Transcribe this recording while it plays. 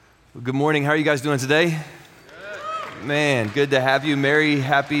Well, good morning. How are you guys doing today? Man, good to have you. Merry,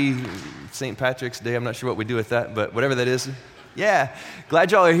 happy St. Patrick's Day. I'm not sure what we do with that, but whatever that is. Yeah,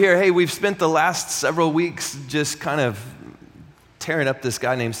 glad y'all are here. Hey, we've spent the last several weeks just kind of tearing up this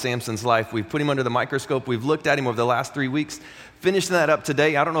guy named Samson's life. We've put him under the microscope. We've looked at him over the last 3 weeks. Finishing that up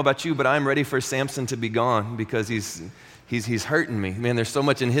today. I don't know about you, but I'm ready for Samson to be gone because he's hurting me. Man, there's so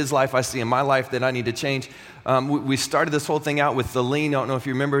much in his life I see in my life that I need to change. We started this whole thing out with the lean. I don't know if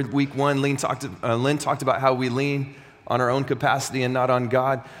you remember week one, Lynn talked about how we lean on our own capacity and not on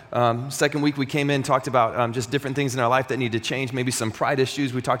God. Second week we came in, talked about just different things in our life that need to change, maybe some pride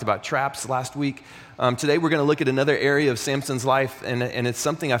issues. We talked about traps last week. Today we're going to look at another area of Samson's life, and it's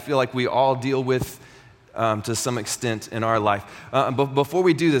something I feel like we all deal with to some extent in our life. But before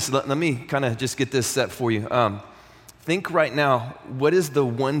we do this, let me kind of just get this set for you. Think right now, what is the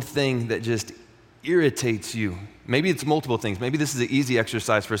one thing that just irritates you? Maybe it's multiple things. Maybe this is an easy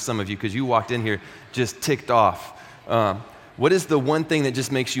exercise for some of you because you walked in here just ticked off. What is the one thing that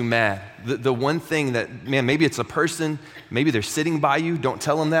just makes you mad? The one thing that, man, maybe it's a person, maybe they're sitting by you, don't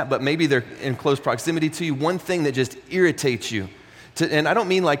tell them that, but maybe they're in close proximity to you. One thing that just irritates you. And I don't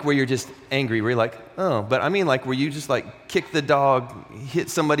mean like where you're just angry, where you're like, oh, but I mean like where you just like kick the dog,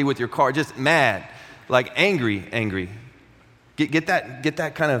 hit somebody with your car, just mad. Like angry. Get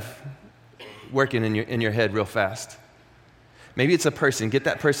that kind of working in your head real fast. Maybe it's a person. Get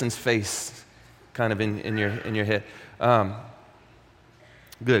that person's face kind of in your head.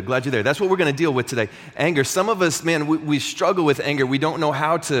 Good, glad you're there. That's what we're going to deal with today. Anger. Some of us, man, we struggle with anger. We don't know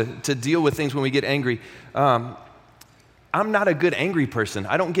how to deal with things when we get angry. I'm not a good angry person.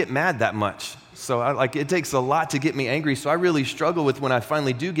 I don't get mad that much. So it takes a lot to get me angry. So I really struggle with when I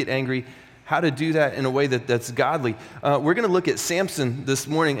finally do get angry, how to do that in a way that's godly. We're going to look at Samson this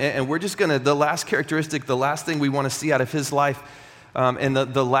morning, and we're just going to, the last characteristic, the last thing we want to see out of his life, and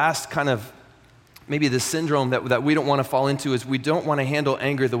the last kind of, maybe the syndrome that we don't want to fall into is we don't want to handle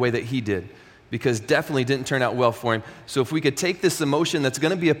anger the way that he did, because definitely didn't turn out well for him. So if we could take this emotion that's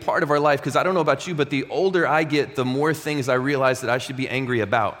going to be a part of our life, because I don't know about you, but the older I get, the more things I realize that I should be angry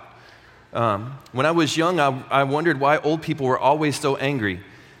about. When I was young, I wondered why old people were always so angry.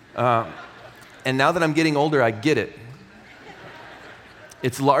 And now that I'm getting older, I get it.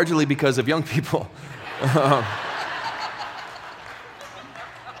 It's largely because of young people.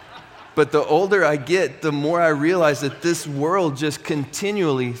 But the older I get, the more I realize that this world just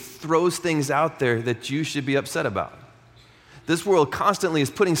continually throws things out there that you should be upset about. This world constantly is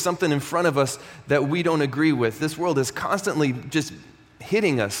putting something in front of us that we don't agree with. This world is constantly just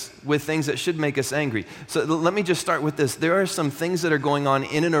hitting us with things that should make us angry. So let me just start with this. There are some things that are going on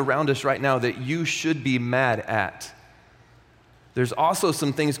in and around us right now that you should be mad at. There's also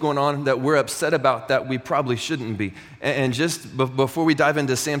some things going on that we're upset about that we probably shouldn't be. And just before we dive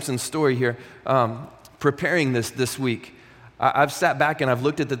into Samson's story here, preparing this week, I've sat back and I've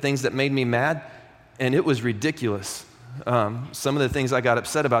looked at the things that made me mad, and it was ridiculous. Some of the things I got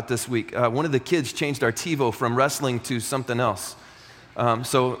upset about this week. One of the kids changed our TiVo from wrestling to something else.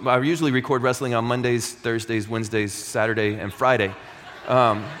 So I usually record wrestling on Mondays, Thursdays, Wednesdays, Saturday, and Friday.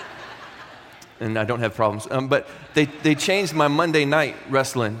 And I don't have problems. But they changed my Monday night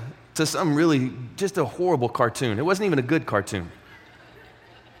wrestling to some really, just a horrible cartoon. It wasn't even a good cartoon.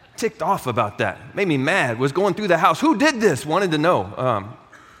 Ticked off about that. Made me mad. Was going through the house. Who did this? Wanted to know.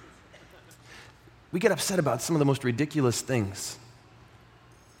 We get upset about some of the most ridiculous things.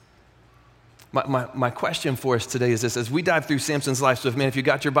 My question for us today is this. As we dive through Samson's life, so if you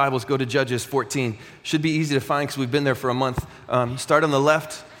got your Bibles, go to Judges 14. Should be easy to find because we've been there for a month. Start on the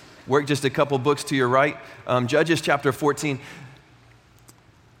left, work just a couple books to your right. Judges chapter 14.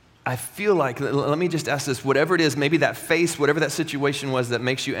 I feel like, let me just ask this, whatever it is, maybe that face, whatever that situation was that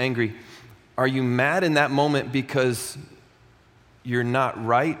makes you angry, are you mad in that moment because you're not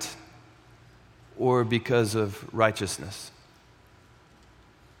right or because of righteousness?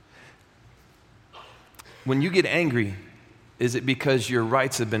 When you get angry, is it because your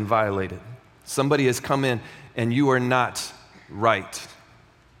rights have been violated? Somebody has come in and you are not right,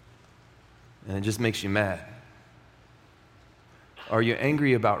 and it just makes you mad. Are you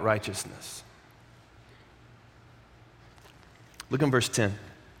angry about righteousness? Look in verse 10.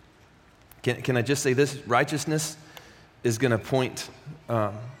 Can I just say this? Righteousness is going to point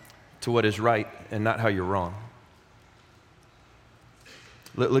to what is right and not how you're wrong.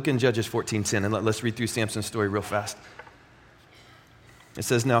 Look in Judges 14:10, and let's read through Samson's story real fast. It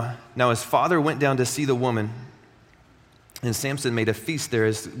says, Now his father went down to see the woman, and Samson made a feast there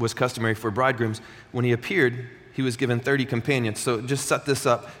as was customary for bridegrooms. When he appeared, he was given 30 companions. So just set this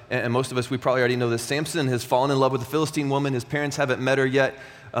up, and most of us, we probably already know this. Samson has fallen in love with a Philistine woman. His parents haven't met her yet.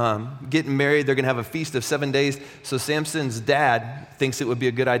 Getting married, they're going to have a feast of 7 days. So Samson's dad thinks it would be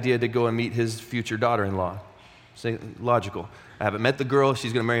a good idea to go and meet his future daughter-in-law. Say, logical. I haven't met the girl.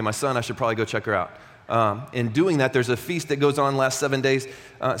 She's going to marry my son. I should probably go check her out. In doing that, there's a feast that goes on last 7 days.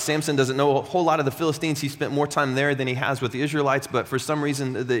 Samson doesn't know a whole lot of the Philistines. He spent more time there than he has with the Israelites, but for some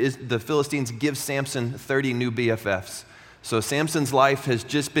reason, the Philistines give Samson 30 new BFFs. So Samson's life has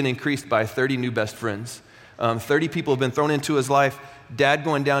just been increased by 30 new best friends. 30 people have been thrown into his life. Dad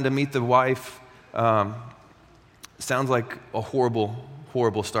going down to meet the wife. Sounds like a horrible,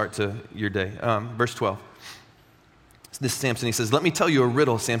 horrible start to your day. Verse 12. This is Samson. He says, "Let me tell you a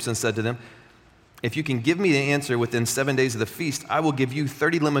riddle," Samson said to them. "If you can give me the answer within 7 days of the feast, I will give you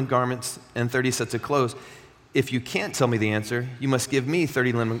 30 linen garments and 30 sets of clothes. If you can't tell me the answer, you must give me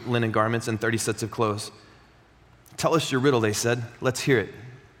 30 linen garments and 30 sets of clothes." "Tell us your riddle," they said. "Let's hear it."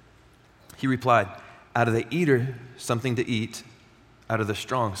 He replied, "Out of the eater, something to eat. Out of the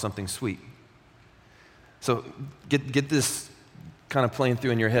strong, something sweet." So get this kind of playing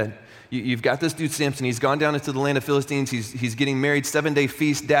through in your head. You've got this dude, Samson. He's gone down into the land of Philistines. He's getting married, 7-day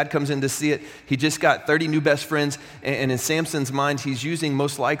feast. Dad comes in to see it. He just got 30 new best friends. And in Samson's mind, he's using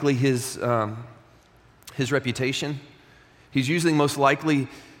most likely his reputation. He's using most likely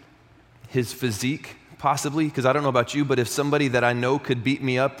his physique, possibly. Because I don't know about you, but if somebody that I know could beat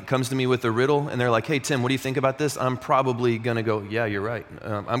me up comes to me with a riddle, and they're like, "Hey, Tim, what do you think about this?" I'm probably going to go, "Yeah, you're right."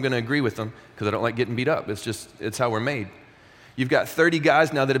 I'm going to agree with them because I don't like getting beat up. It's how we're made. You've got 30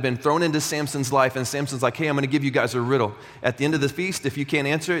 guys now that have been thrown into Samson's life, and Samson's like, "Hey, I'm going to give you guys a riddle. At the end of the feast, if you can't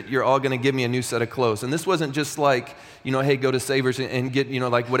answer it, you're all going to give me a new set of clothes." And this wasn't just like, hey, go to Savers and get,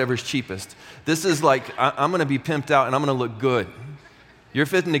 like whatever's cheapest. This is like, I'm going to be pimped out and I'm going to look good. You're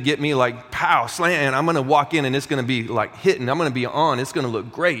fitting to get me like, pow, slam, and I'm going to walk in and it's going to be like hitting. I'm going to be on. It's going to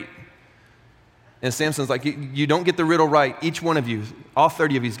look great. And Samson's like, you don't get the riddle right. Each one of you, all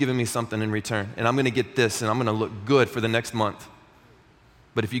 30 of you is giving me something in return. And I'm going to get this, and I'm going to look good for the next month.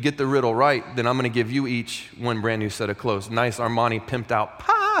 But if you get the riddle right, then I'm going to give you each one brand new set of clothes. Nice Armani pimped out,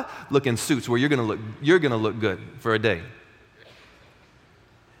 looking suits where you're going to look good for a day.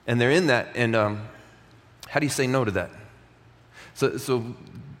 And they're in that, and how do you say no to that? So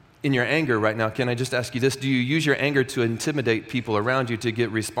in your anger right now, can I just ask you this? Do you use your anger to intimidate people around you to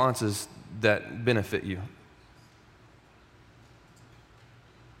get responses that benefit you?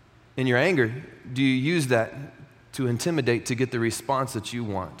 In your anger, do you use that to intimidate to get the response that you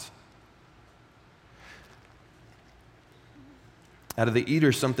want? Out of the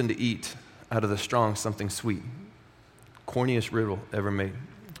eater, something to eat. Out of the strong, something sweet. Corniest riddle ever made.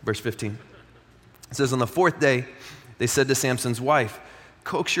 Verse 15. It says, on the fourth day, they said to Samson's wife,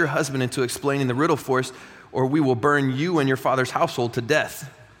 "Coax your husband into explaining the riddle for us, or we will burn you and your father's household to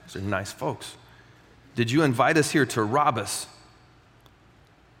death." These are nice folks. "Did you invite us here to rob us?"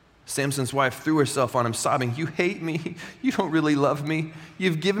 Samson's wife threw herself on him, sobbing, "You hate me. You don't really love me.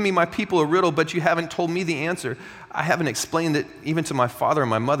 You've given me my people a riddle, but you haven't told me the answer. I haven't explained it even to my father and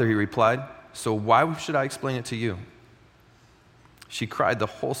my mother," he replied. "So why should I explain it to you?" She cried the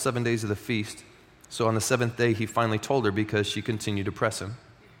whole 7 days of the feast. So on the seventh day, he finally told her because she continued to press him.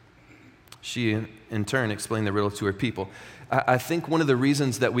 She, in turn, explained the riddle to her people. I think one of the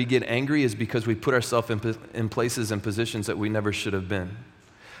reasons that we get angry is because we put ourselves in places and positions that we never should have been.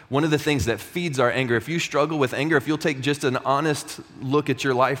 One of the things that feeds our anger, if you struggle with anger, if you'll take just an honest look at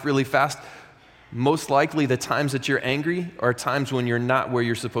your life really fast, most likely the times that you're angry are times when you're not where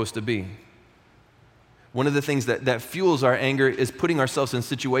you're supposed to be. One of the things that fuels our anger is putting ourselves in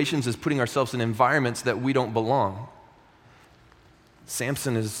situations, is putting ourselves in environments that we don't belong.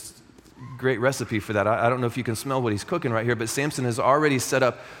 Samson is a great recipe for that. I don't know if you can smell what he's cooking right here, but Samson has already set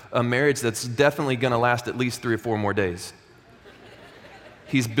up a marriage that's definitely going to last at least 3 or 4 more days.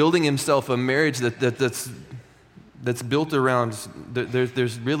 He's building himself a marriage that's built around,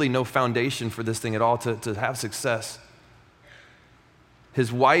 there's really no foundation for this thing at all to have success. His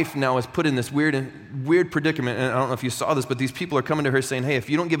wife now is put in this weird predicament, and I don't know if you saw this, but these people are coming to her saying, "Hey, if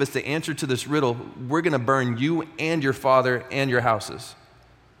you don't give us the answer to this riddle, we're going to burn you and your father and your houses."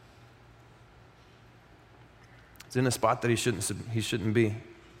 He's in a spot that he shouldn't be.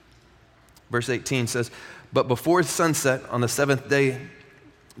 Verse 18 says, "But before sunset on the 7th day,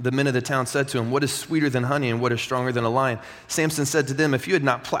 the men of the town said to him, 'What is sweeter than honey and what is stronger than a lion?' Samson said to them, 'If you had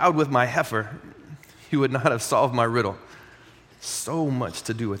not plowed with my heifer, you would not have solved my riddle.'" So much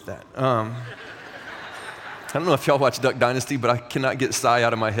to do with that. I don't know if y'all watch Duck Dynasty, but I cannot get Cy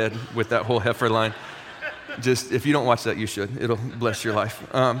out of my head with that whole heifer line. Just, if you don't watch that, you should. It'll bless your life.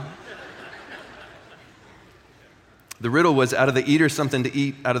 The riddle was, out of the eater something to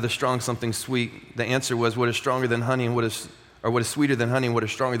eat, out of the strong something sweet. The answer was, what is stronger than honey and what is sweeter than honey and what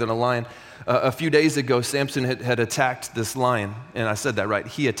is stronger than a lion? A few days ago, Samson had attacked this lion, and I said that right.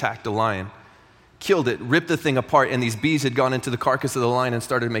 He attacked a lion, killed it, ripped the thing apart, and these bees had gone into the carcass of the lion and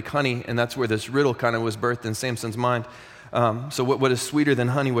started to make honey, and that's where this riddle kind of was birthed in Samson's mind. So what is sweeter than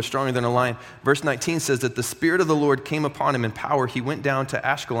honey, what's stronger than a lion? Verse 19 says that the Spirit of the Lord came upon him in power. He went down to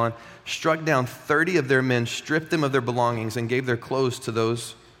Ashkelon, struck down 30 of their men, stripped them of their belongings, and gave their clothes to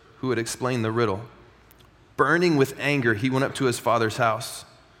those who had explained the riddle. Burning with anger, he went up to his father's house,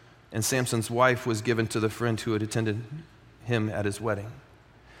 and Samson's wife was given to the friend who had attended him at his wedding.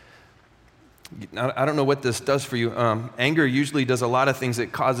 I don't know what this does for you. Anger usually does a lot of things.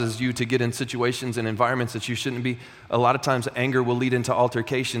 It causes you to get in situations and environments that you shouldn't be. A lot of times anger will lead into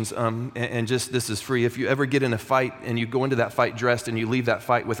altercations, and just this is free. If you ever get in a fight and you go into that fight dressed and you leave that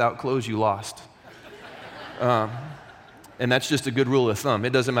fight without clothes, you lost. And that's just a good rule of thumb.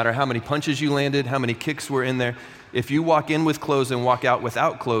 It doesn't matter how many punches you landed, how many kicks were in there. If you walk in with clothes and walk out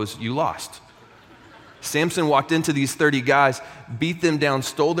without clothes, you lost. Samson walked into these 30 guys, beat them down,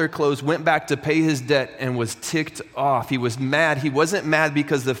 stole their clothes, went back to pay his debt, and was ticked off. He was mad. He wasn't mad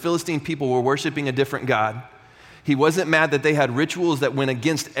because the Philistine people were worshiping a different God. He wasn't mad that they had rituals that went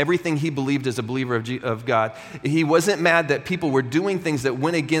against everything he believed as a believer of God. He wasn't mad that people were doing things that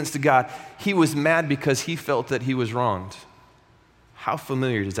went against God. He was mad because he felt that he was wronged. How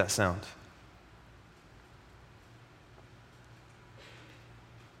familiar does that sound?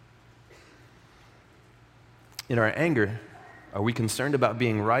 In our anger, are we concerned about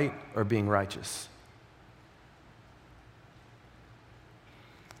being right or being righteous?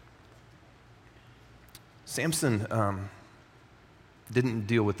 Samson didn't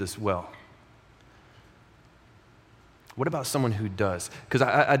deal with this well. What about someone who does? Because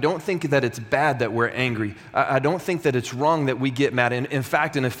I don't think that it's bad that we're angry. I don't think that it's wrong that we get mad. In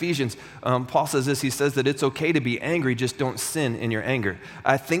fact, in Ephesians, Paul says this. He says that it's okay to be angry, just don't sin in your anger.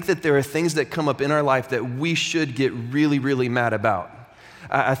 I think that there are things that come up in our life that we should get really, really mad about.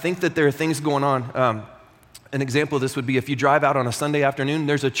 I think that there are things going on. An example of this would be if you drive out on a Sunday afternoon,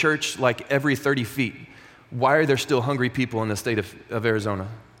 there's a church like every 30 feet. Why are there still hungry people in the state of Arizona?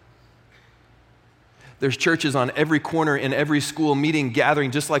 There's churches on every corner, in every school, meeting, gathering,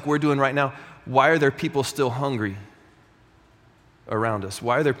 just like we're doing right now. Why are there people still hungry around us?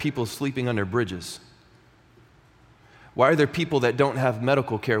 Why are there people sleeping under bridges? Why are there people that don't have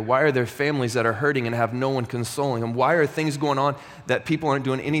medical care? Why are there families that are hurting and have no one consoling them? Why are things going on that people aren't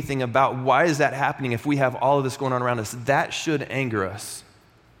doing anything about? Why is that happening if we have all of this going on around us? That should anger us.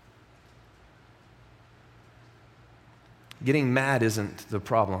 Getting mad isn't the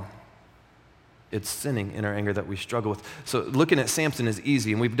problem. It's sinning in our anger that we struggle with. So looking at Samson is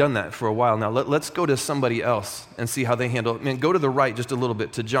easy, and we've done that for a while now. Let's go to somebody else and see how they handle it. Go to the right just a little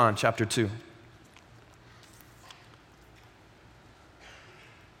bit, to John chapter 2.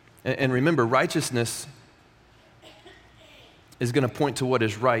 And remember, righteousness is going to point to what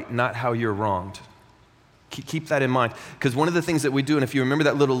is right, not how you're wronged. Keep that in mind. Because one of the things that we do, and if you remember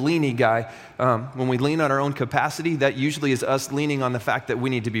that little leany guy, when we lean on our own capacity, that usually is us leaning on the fact that we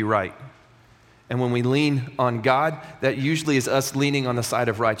need to be right. And when we lean on God, that usually is us leaning on the side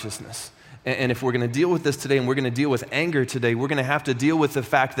of righteousness. And if we're going to deal with this today, and we're going to deal with anger today, we're going to have to deal with the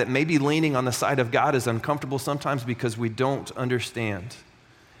fact that maybe leaning on the side of God is uncomfortable sometimes because we don't understand.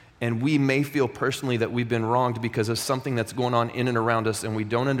 And we may feel personally that we've been wronged because of something that's going on in and around us, and we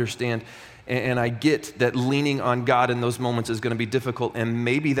don't understand. And I get that leaning on God in those moments is going to be difficult, and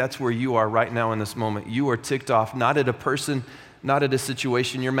maybe that's where you are right now in this moment. You are ticked off, not at a person, not at a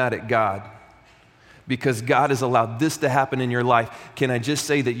situation. You're mad at God because God has allowed this to happen in your life. Can I just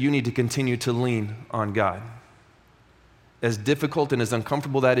say that you need to continue to lean on God? As difficult and as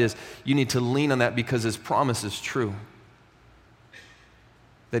uncomfortable that is, you need to lean on that because His promise is true.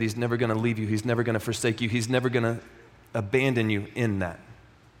 That He's never going to leave you. He's never going to forsake you. He's never going to abandon you in that.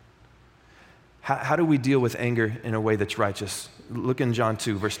 How do we deal with anger in a way that's righteous? Look in John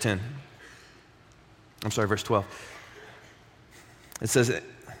 2, verse 12. It says,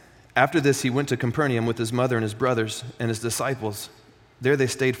 after this, He went to Capernaum with His mother and His brothers and His disciples. There they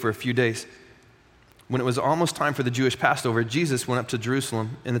stayed for a few days. When it was almost time for the Jewish Passover, Jesus went up to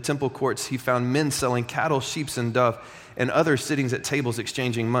Jerusalem. In the temple courts, He found men selling cattle, sheep, and dove, and others sitting at tables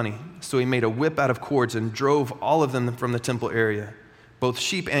exchanging money. So He made a whip out of cords and drove all of them from the temple area, both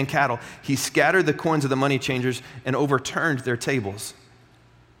sheep and cattle. He scattered the coins of the money changers and overturned their tables.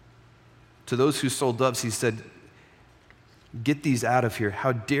 To those who sold doves, He said, "Get these out of here.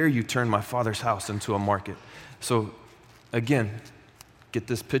 How dare you turn my Father's house into a market?" So again, Get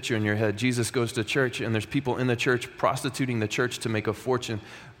this picture in your head. Jesus goes to church, and there's people in the church prostituting the church to make a fortune,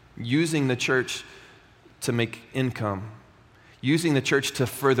 using the church to make income, using the church to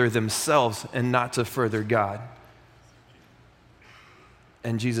further themselves and not to further God.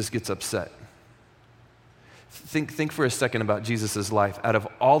 And Jesus gets upset. Think for a second about Jesus' life. Out of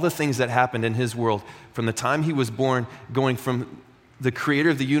all the things that happened in his world, from the time he was born, going from the creator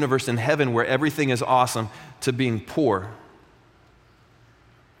of the universe in heaven where everything is awesome, to being poor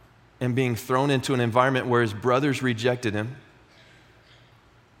and being thrown into an environment where his brothers rejected him,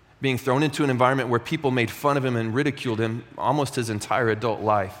 being thrown into an environment where people made fun of him and ridiculed him almost his entire adult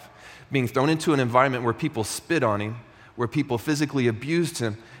life, being thrown into an environment where people spit on him, where people physically abused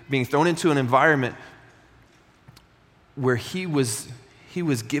him, being thrown into an environment where he was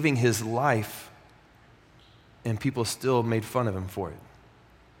giving his life and people still made fun of him for it.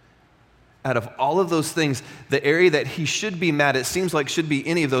 Out of all of those things, the area that he should be mad, it seems like should be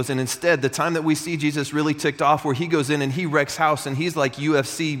any of those. And instead, the time that we see Jesus really ticked off, where he goes in and he wrecks house and he's like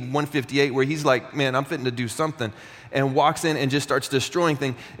UFC 158, where he's like, man, I'm fitting to do something, and walks in and just starts destroying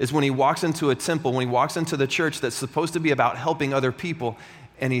things, is when he walks into a temple, when he walks into the church that's supposed to be about helping other people,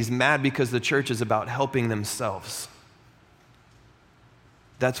 and he's mad because the church is about helping themselves.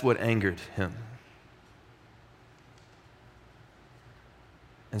 That's what angered him.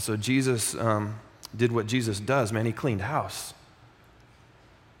 And so Jesus did what Jesus does, man. He cleaned house.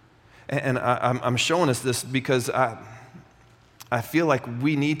 And I'm showing us this because I feel like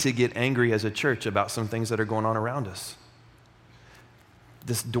we need to get angry as a church about some things that are going on around us.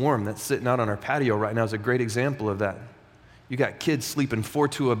 This dorm that's sitting out on our patio right now is a great example of that. You got kids sleeping 4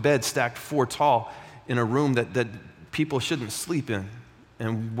 to a bed, stacked 4 tall in a room that people shouldn't sleep in.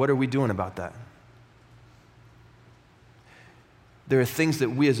 And what are we doing about that? There are things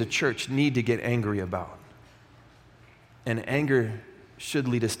that we as a church need to get angry about. And anger should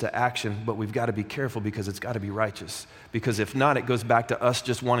lead us to action, but we've got to be careful because it's got to be righteous. Because if not, it goes back to us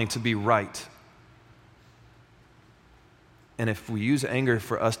just wanting to be right. And if we use anger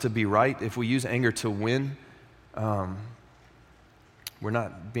for us to be right, if we use anger to win, we're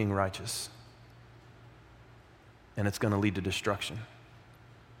not being righteous. And it's going to lead to destruction.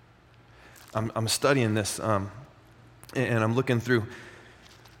 I'm studying this, and I'm looking through.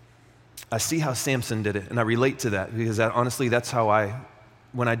 I see how Samson did it, and I relate to that because honestly, that's how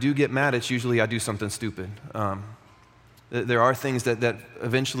when I do get mad, it's usually I do something stupid. There are things that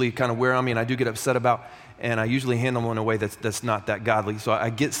eventually kind of wear on me, and I do get upset about, and I usually handle them in a way that's not that godly. So I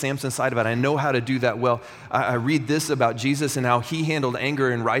get Samson's side of it. I know how to do that well. I read this about Jesus and how he handled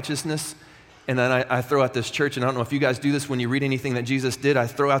anger and righteousness. And then I throw out this church, and I don't know if you guys do this when you read anything that Jesus did, I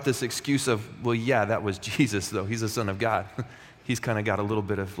throw out this excuse of, well, yeah, that was Jesus, though. He's the Son of God. He's kind of got a little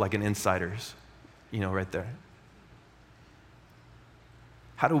bit of like an insider's, right there.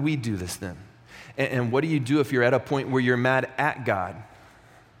 How do we do this then? And what do you do if you're at a point where you're mad at God?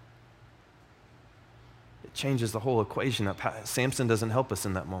 It changes the whole equation up. Samson doesn't help us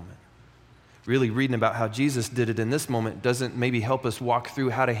in that moment. Really reading about how Jesus did it in this moment doesn't maybe help us walk through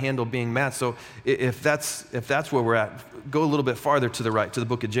how to handle being mad. So if that's where we're at, go a little bit farther to the right, to the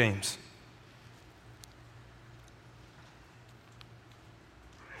book of James.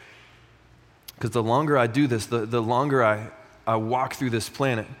 Because the longer I do this, the longer I walk through this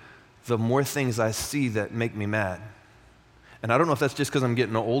planet, the more things I see that make me mad. And I don't know if that's just because I'm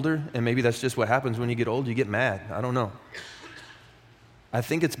getting older, and maybe that's just what happens when you get old, you get mad. I don't know. I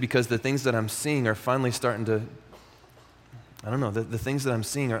think it's because the things that I'm seeing are finally starting to, the things that I'm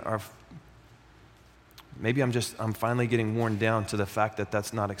seeing are maybe I'm finally getting worn down to the fact that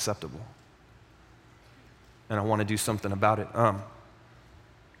that's not acceptable. And I want to do something about it.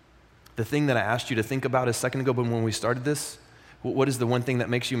 The thing that I asked you to think about a second ago, but when we started this, what is the one thing that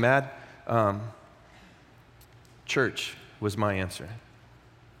makes you mad? Church was my answer.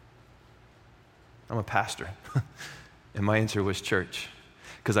 I'm a pastor, and my answer was church.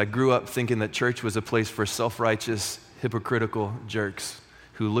 Because I grew up thinking that church was a place for self-righteous, hypocritical jerks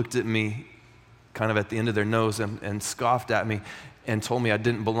who looked at me kind of at the end of their nose and scoffed at me and told me I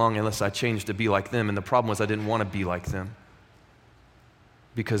didn't belong unless I changed to be like them. And the problem was I didn't want to be like them.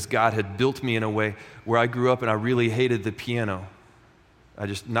 Because God had built me in a way where I grew up and I really hated the piano. I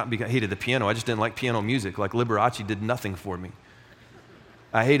hated the piano, I just didn't like piano music. Like Liberace did nothing for me.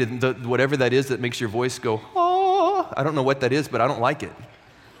 I hated whatever that is that makes your voice go, oh, I don't know what that is, but I don't like it.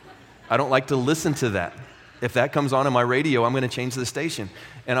 I don't like to listen to that. If that comes on my radio, I'm going to change the station.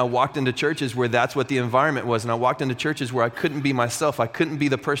 And I walked into churches where that's what the environment was. And I walked into churches where I couldn't be myself. I couldn't be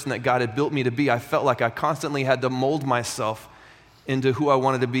the person that God had built me to be. I felt like I constantly had to mold myself into who I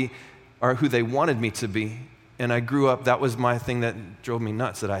wanted to be or who they wanted me to be. And I grew up, that was my thing that drove me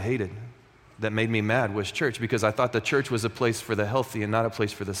nuts, that I hated, that made me mad, was church, because I thought the church was a place for the healthy and not a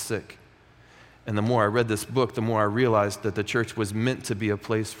place for the sick. And the more I read this book, the more I realized that the church was meant to be a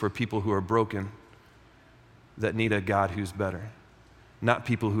place for people who are broken, that need a God who's better, not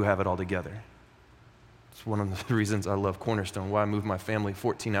people who have it all together. It's one of the reasons I love Cornerstone, why I moved my family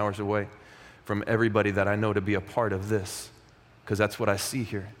 14 hours away from everybody that I know to be a part of this, because that's what I see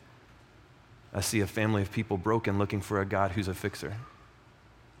here. I see a family of people broken looking for a God who's a fixer.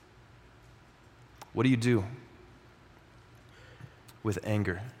 What do you do with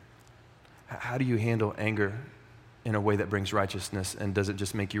anger? How do you handle anger in a way that brings righteousness, and does it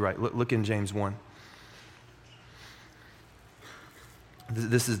just make you right? Look in James 1.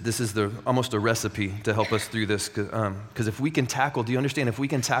 This is almost a recipe to help us through this, because if we can tackle, do you understand, if we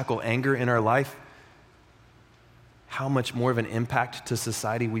can tackle anger in our life, how much more of an impact to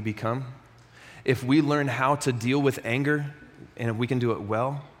society we become? If we learn how to deal with anger, and if we can do it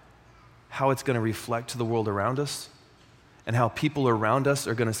well, how it's going to reflect to the world around us, and how people around us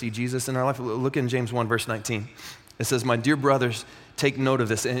are going to see Jesus in our life. Look in James 1, verse 19. It says, "My dear brothers, take note of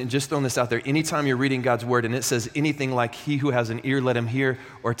this." And just throwing this out there, anytime you're reading God's word and it says anything like, "He who has an ear, let him hear,"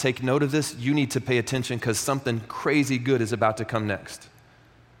 or "take note of this," you need to pay attention, because something crazy good is about to come next.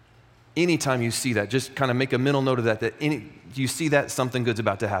 Anytime you see that, just kind of make a mental note of that you see that, something good's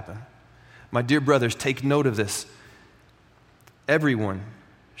about to happen. "My dear brothers, take note of this. Everyone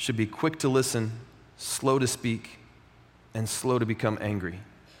should be quick to listen, slow to speak, and slow to become angry."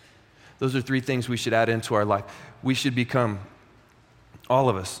 Those are 3 things we should add into our life. All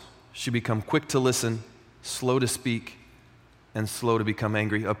of us should become quick to listen, slow to speak, and slow to become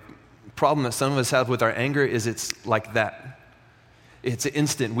angry. A problem that some of us have with our anger is it's like that. It's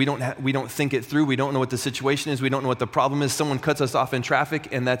instant. We don't think it through. We don't know what the situation is. We don't know what the problem is. Someone cuts us off in traffic,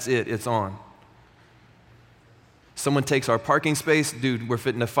 and that's it. It's on. Someone takes our parking space. Dude, we're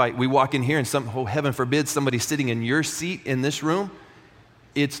fitting to fight. We walk in here, and heaven forbid, somebody's sitting in your seat in this room.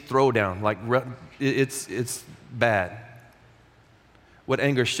 It's throwdown. Like, it's bad. What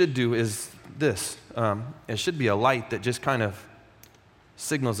anger should do is this. It should be a light that just kind of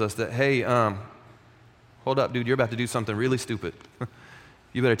signals us that, hey, hold up, dude, you're about to do something really stupid.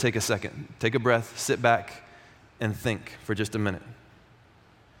 You better take a second. Take a breath, sit back, and think for just a minute.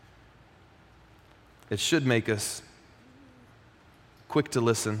 It should make us quick to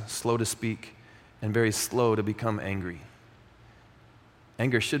listen, slow to speak, and very slow to become angry.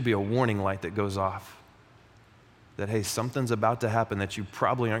 Anger should be a warning light that goes off. That, hey, something's about to happen that you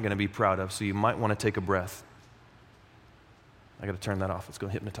probably aren't going to be proud of, so you might want to take a breath. I got to turn that off. It's going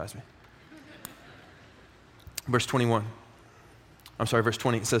to hypnotize me. Verse 20,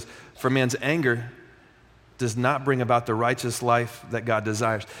 it says, "For man's anger does not bring about the righteous life that God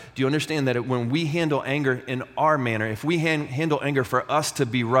desires." Do you understand that when we handle anger in our manner, if we handle anger for us to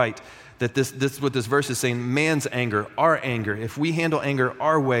be right, that this is what this verse is saying, man's anger, our anger, if we handle anger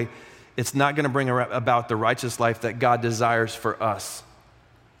our way, it's not going to bring about the righteous life that God desires for us.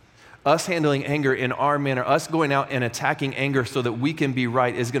 Us handling anger in our manner, us going out and attacking anger so that we can be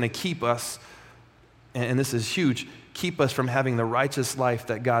right, is going to keep us, and this is huge, keep us from having the righteous life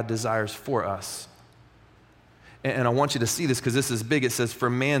that God desires for us. And I want you to see this, because this is big. It says, "for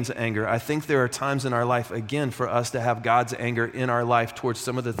man's anger." I think there are times in our life, again, for us to have God's anger in our life towards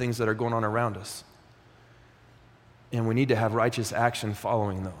some of the things that are going on around us. And we need to have righteous action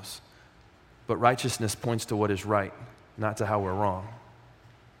following those. But righteousness points to what is right, not to how we're wrong.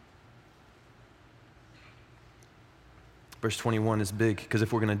 Verse 21 is big, because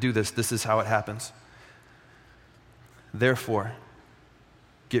if we're going to do this, this is how it happens. "Therefore,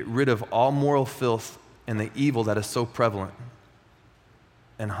 get rid of all moral filth and the evil that is so prevalent,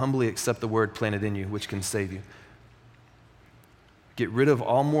 and humbly accept the word planted in you, which can save you." Get rid of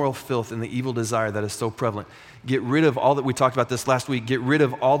all moral filth and the evil desire that is so prevalent. Get rid of all that, we talked about this last week, get rid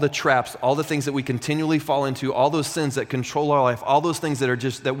of all the traps, all the things that we continually fall into, all those sins that control our life, all those things that are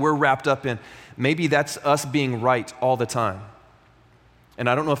just, that we're wrapped up in. Maybe that's us being right all the time. And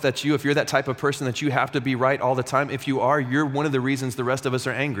I don't know if that's you, if you're that type of person that you have to be right all the time. If you are, you're one of the reasons the rest of us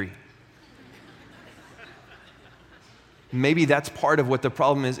are angry. Maybe that's part of what the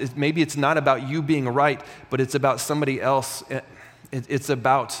problem is. Maybe it's not about you being right, but it's about somebody else. It's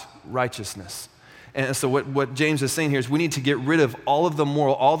about righteousness. And so what James is saying here is we need to get rid of all of the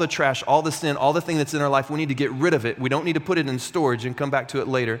moral, all the trash, all the sin, all the thing that's in our life. We need to get rid of it. We don't need to put it in storage and come back to it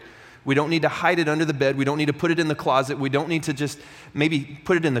later. We don't need to hide it under the bed. We don't need to put it in the closet. We don't need to just maybe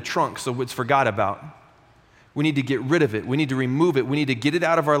put it in the trunk so it's forgot about. We need to get rid of it. We need to remove it. We need to get it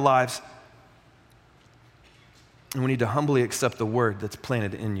out of our lives. And we need to humbly accept the word that's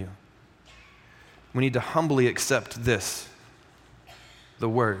planted in you. We need to humbly accept this, the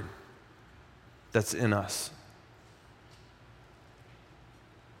word that's in us.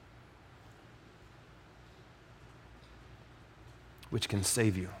 Which can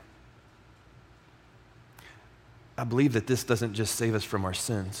save you. I believe that this doesn't just save us from our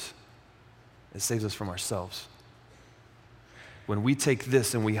sins, it saves us from ourselves. When we take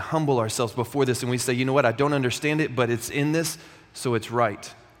this and we humble ourselves before this and we say, you know what, I don't understand it, but it's in this, so it's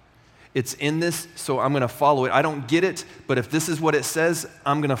right. It's in this, so I'm going to follow it. I don't get it, but if this is what it says,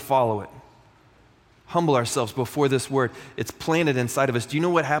 I'm going to follow it. Humble ourselves before this word. It's planted inside of us. Do you know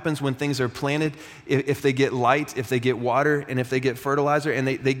what happens when things are planted? If they get light, if they get water, and if they get fertilizer, and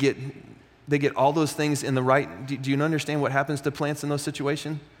they get all those things in the right, do you understand what happens to plants in those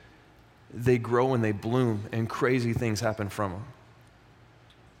situations? They grow and they bloom, and crazy things happen from them.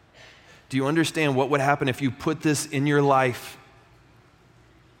 Do you understand what would happen if you put this in your life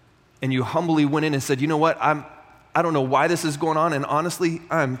and you humbly went in and said, you know what, I don't know why this is going on, and honestly,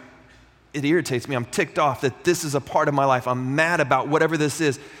 it irritates me. I'm ticked off that this is a part of my life. I'm mad about whatever this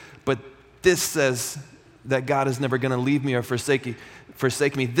is, but this says that God is never going to leave me or forsake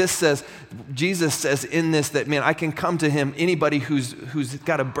me. This says, Jesus says in this that, man, I can come to him, anybody who's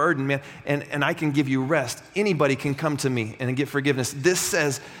got a burden, man, and I can give you rest. Anybody can come to me and get forgiveness. This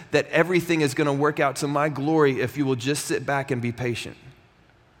says that everything is going to work out to my glory if you will just sit back and be patient.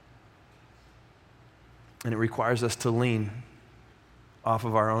 And it requires us to lean off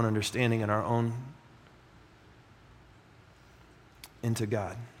of our own understanding and our own into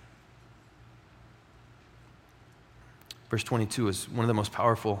God. Verse 22 is one of the most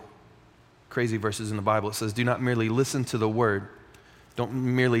powerful, crazy verses in the Bible. It says, do not merely listen to the word. Don't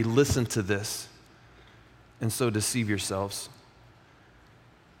merely listen to this and so deceive yourselves.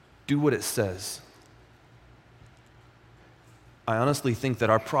 Do what it says. I honestly think that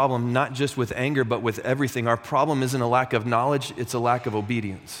our problem, not just with anger, but with everything, our problem isn't a lack of knowledge, it's a lack of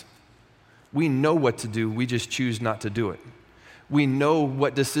obedience. We know what to do, we just choose not to do it. We know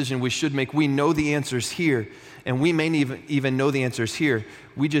what decision we should make. We know the answers here, and we may even know the answers here.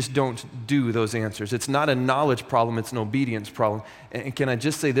 We just don't do those answers. It's not a knowledge problem, it's an obedience problem. And can I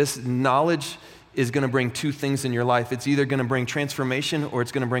just say this? Knowledge is going to bring two things in your life. It's either going to bring transformation or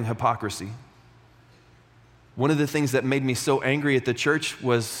it's going to bring hypocrisy. One of the things that made me so angry at the church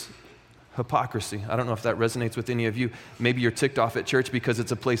was hypocrisy. I don't know if that resonates with any of you. Maybe you're ticked off at church because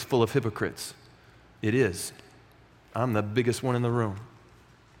it's a place full of hypocrites. It is. I'm the biggest one in the room.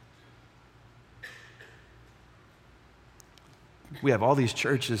 We have all these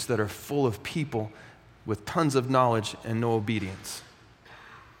churches that are full of people with tons of knowledge and no obedience.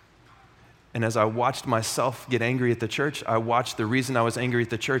 And as I watched myself get angry at the church, I watched the reason I was angry at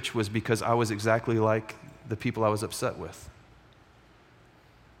the church was because I was exactly like the people I was upset with.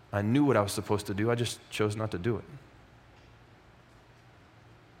 I knew what I was supposed to do, I just chose not to do it.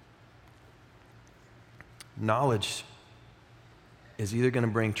 Knowledge is either going to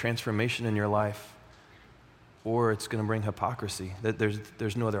bring transformation in your life or it's going to bring hypocrisy.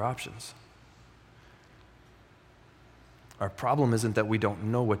 There's no other options. Our problem isn't that we don't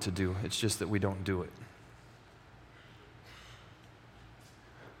know what to do, it's just that we don't do it.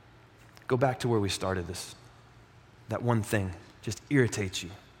 Go back to where we started this. That one thing just irritates you.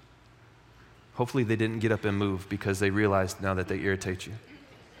 Hopefully they didn't get up and move because they realized now that they irritate you.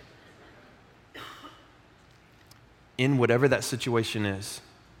 In whatever that situation is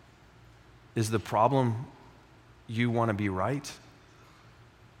the problem you want to be right?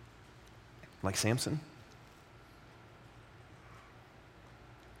 Like Samson?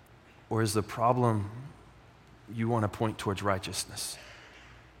 Or is the problem you want to point towards righteousness,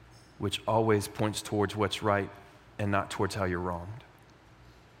 which always points towards what's right and not towards how you're wronged?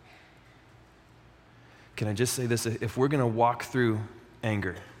 Can I just say this? If we're going to walk through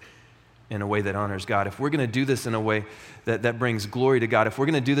anger in a way that honors God, if we're going to do this in a way that brings glory to God, if we're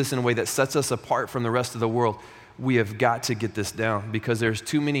going to do this in a way that sets us apart from the rest of the world, we have got to get this down, because there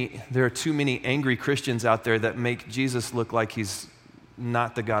are too many angry Christians out there that make Jesus look like he's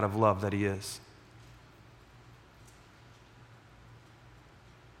not the God of love that he is.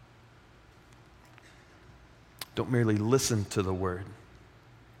 Don't merely listen to the word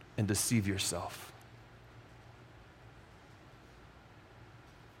and deceive yourself,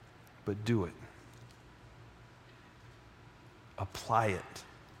 but do it. Apply it.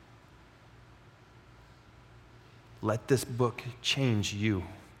 Let this book change you.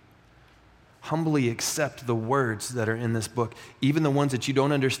 Humbly accept the words that are in this book, even the ones that you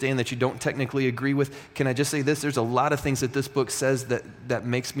don't understand, that you don't technically agree with. Can I just say this? There's a lot of things that this book says that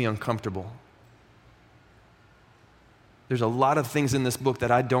makes me uncomfortable. There's a lot of things in this book that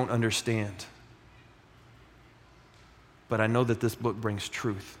I don't understand. but I know that this book brings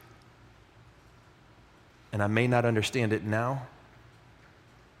truth. And I may not understand it now,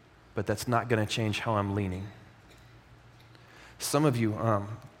 but that's not going to change how I'm leaning. Some of you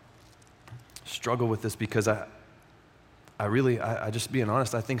struggle with this because I just being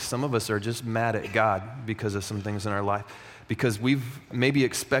honest, I think some of us are just mad at God because of some things in our life, because we've maybe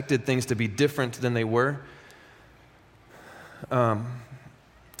expected things to be different than they were, and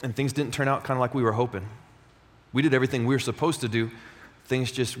things didn't turn out kind of like we were hoping. We did everything we were supposed to do.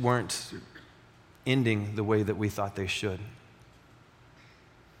 Things just weren't ending the way that we thought they should.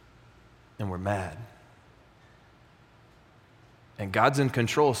 And we're mad. And God's in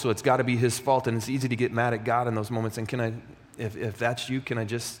control, so it's got to be his fault, and it's easy to get mad at God in those moments. And if that's you, can I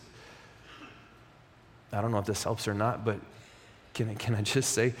just, I don't know if this helps or not, but can I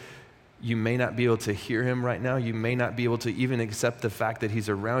just say, you may not be able to hear him right now. You may not be able to even accept the fact that he's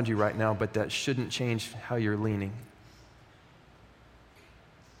around you right now, but that shouldn't change how you're leaning.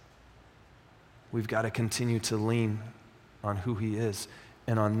 We've got to continue to lean on who he is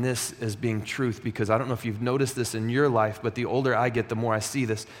and on this as being truth, because I don't know if you've noticed this in your life, but the older I get, the more I see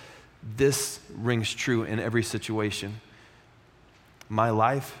this. This rings true in every situation. My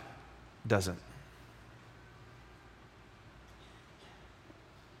life doesn't.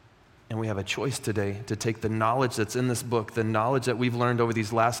 And we have a choice today to take the knowledge that's in this book, the knowledge that we've learned over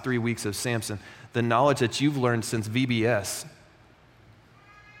these last 3 weeks of Samson, the knowledge that you've learned since VBS.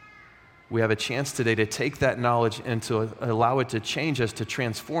 We have a chance today to take that knowledge and to allow it to change us, to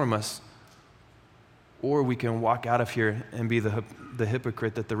transform us, or we can walk out of here and be the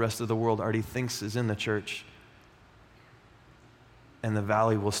hypocrite that the rest of the world already thinks is in the church. And the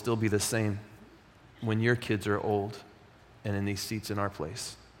valley will still be the same when your kids are old and in these seats in our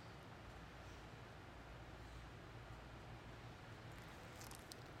place.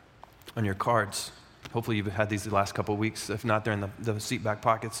 On your cards, hopefully you've had these the last couple of weeks. If not, they're in the seat back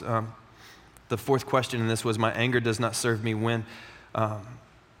pockets. The fourth question in this was, my anger does not serve me when. On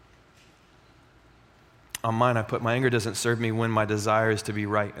mine, I put, my anger doesn't serve me when my desire is to be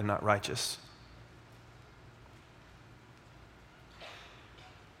right and not righteous.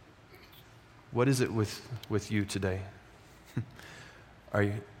 What is it with you today?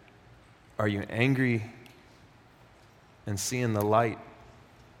 Are you angry and seeing the light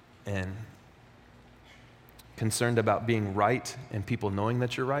and concerned about being right and people knowing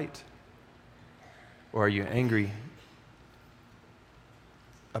that you're right? Or are you angry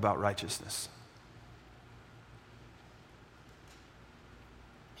about righteousness?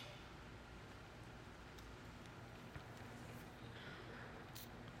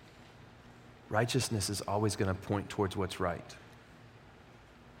 Righteousness is always going to point towards what's right.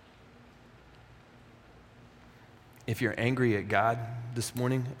 If you're angry at God this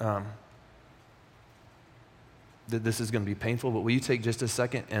morning, this is going to be painful, but will you take just a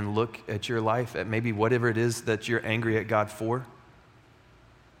second and look at your life, at maybe whatever it is that you're angry at God for?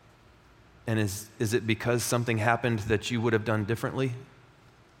 And is it because something happened that you would have done differently?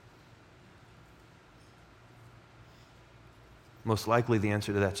 Most likely the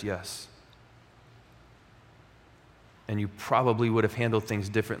answer to that's yes. And you probably would have handled things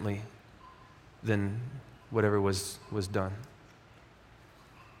differently than whatever was done.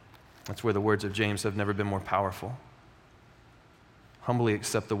 That's where the words of James have never been more powerful. Humbly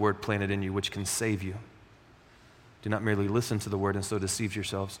accept the word planted in you, which can save you. Do not merely listen to the word and so deceive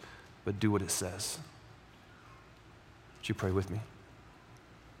yourselves, but do what it says. Would you pray with me?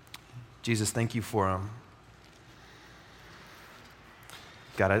 Jesus, thank you for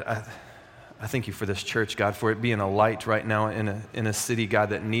God, I thank you for this church, God, for it being a light right now in a city, God,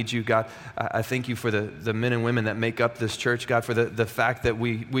 that needs you, God. I thank you for the men and women that make up this church, God, for the fact that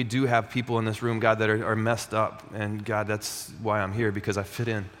we do have people in this room, God, that are messed up. And God, that's why I'm here, because I fit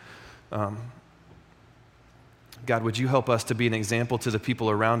in. God, would you help us to be an example to the people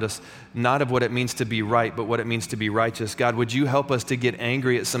around us, not of what it means to be right, but what it means to be righteous. God, would you help us to get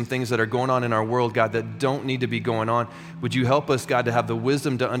angry at some things that are going on in our world, God, that don't need to be going on? Would you help us, God, to have the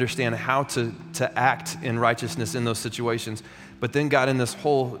wisdom to understand how to act in righteousness in those situations? But then, God, in this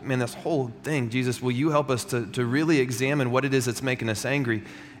whole thing, Jesus, will you help us to really examine what it is that's making us angry?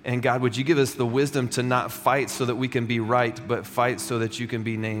 And God, would you give us the wisdom to not fight so that we can be right, but fight so that you can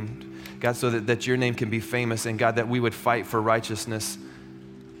be named? God, so that your name can be famous, and God, that we would fight for righteousness.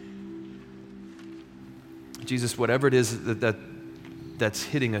 Jesus, whatever it is that's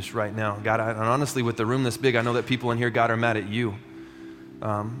hitting us right now, God, and honestly, with the room this big, I know that people in here, God, are mad at you.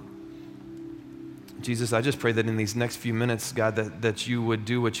 Jesus, I just pray that in these next few minutes, God, that you would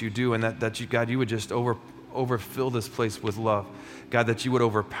do what you do, and that you, God, you would just overfill this place with love. God, that you would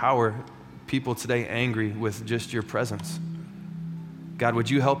overpower people today angry with just your presence. God, would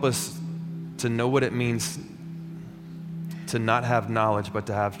you help us to know what it means to not have knowledge, but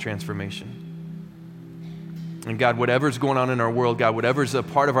to have transformation? And God, whatever's going on in our world, God, whatever's a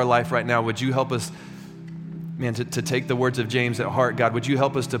part of our life right now, would you help us, man, to take the words of James at heart, God? Would you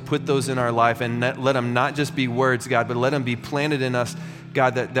help us to put those in our life and let them not just be words, God, but let them be planted in us,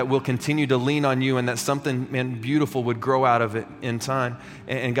 God, that we'll continue to lean on you and that something, man, beautiful would grow out of it in time.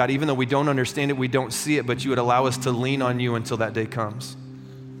 And God, even though we don't understand it, we don't see it, but you would allow us to lean on you until that day comes.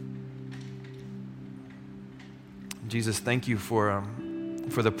 Jesus, thank you for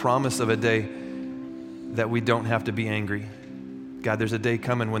the promise of a day that we don't have to be angry. God, there's a day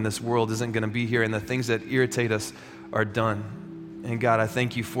coming when this world isn't going to be here and the things that irritate us are done. And God, I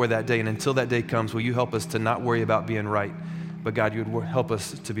thank you for that day. And until that day comes, will you help us to not worry about being right, but God, you would help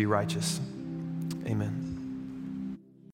us to be righteous. Amen.